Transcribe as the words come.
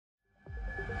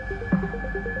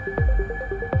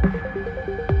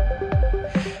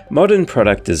Modern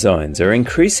product designs are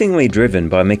increasingly driven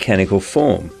by mechanical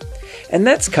form, and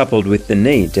that's coupled with the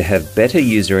need to have better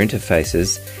user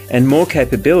interfaces and more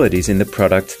capabilities in the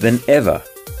product than ever.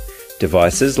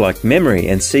 Devices like memory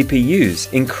and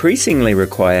CPUs increasingly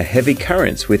require heavy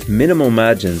currents with minimal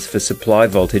margins for supply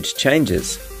voltage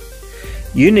changes.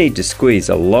 You need to squeeze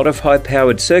a lot of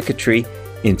high-powered circuitry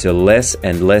into less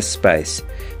and less space,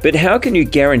 but how can you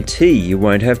guarantee you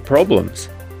won't have problems?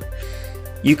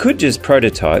 You could just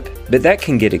prototype, but that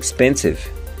can get expensive.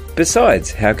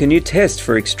 Besides, how can you test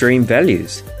for extreme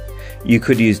values? You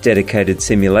could use dedicated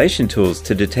simulation tools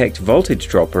to detect voltage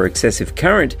drop or excessive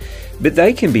current, but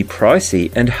they can be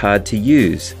pricey and hard to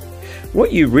use.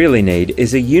 What you really need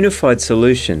is a unified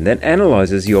solution that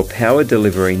analyzes your power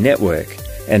delivery network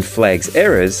and flags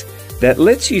errors that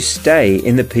lets you stay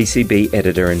in the PCB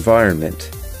editor environment.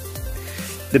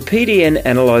 The PDN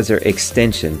Analyzer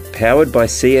extension, powered by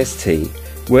CST,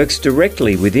 works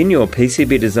directly within your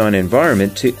PCB design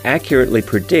environment to accurately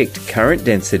predict current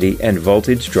density and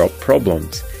voltage drop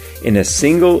problems in a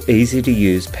single,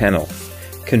 easy-to-use panel.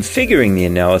 Configuring the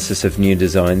analysis of new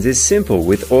designs is simple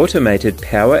with automated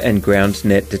power and ground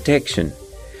net detection.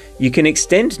 You can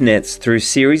extend nets through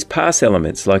series pass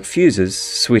elements like fuses,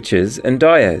 switches, and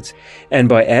diodes, and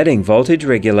by adding voltage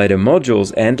regulator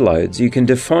modules and loads, you can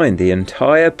define the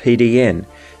entire PDN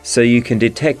so you can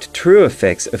detect true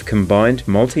effects of combined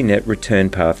multi-net return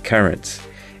path currents.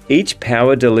 Each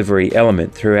power delivery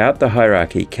element throughout the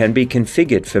hierarchy can be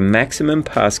configured for maximum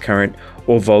pass current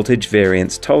or voltage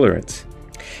variance tolerance.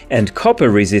 And copper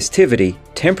resistivity,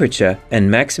 temperature, and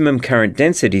maximum current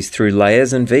densities through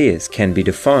layers and vias can be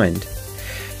defined.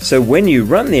 So when you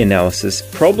run the analysis,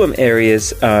 problem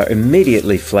areas are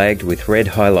immediately flagged with red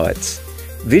highlights.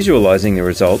 Visualizing the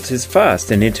results is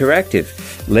fast and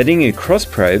interactive, letting you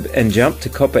cross-probe and jump to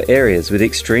copper areas with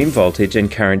extreme voltage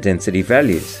and current density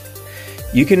values.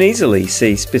 You can easily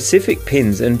see specific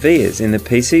pins and vias in the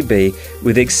PCB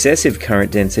with excessive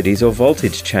current densities or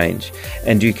voltage change,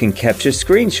 and you can capture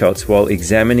screenshots while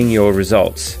examining your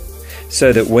results,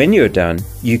 so that when you're done,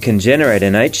 you can generate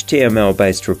an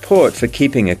HTML-based report for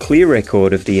keeping a clear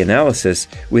record of the analysis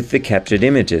with the captured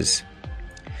images.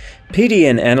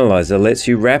 PDN Analyzer lets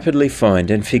you rapidly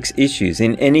find and fix issues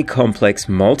in any complex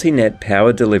multi-net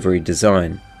power delivery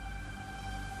design.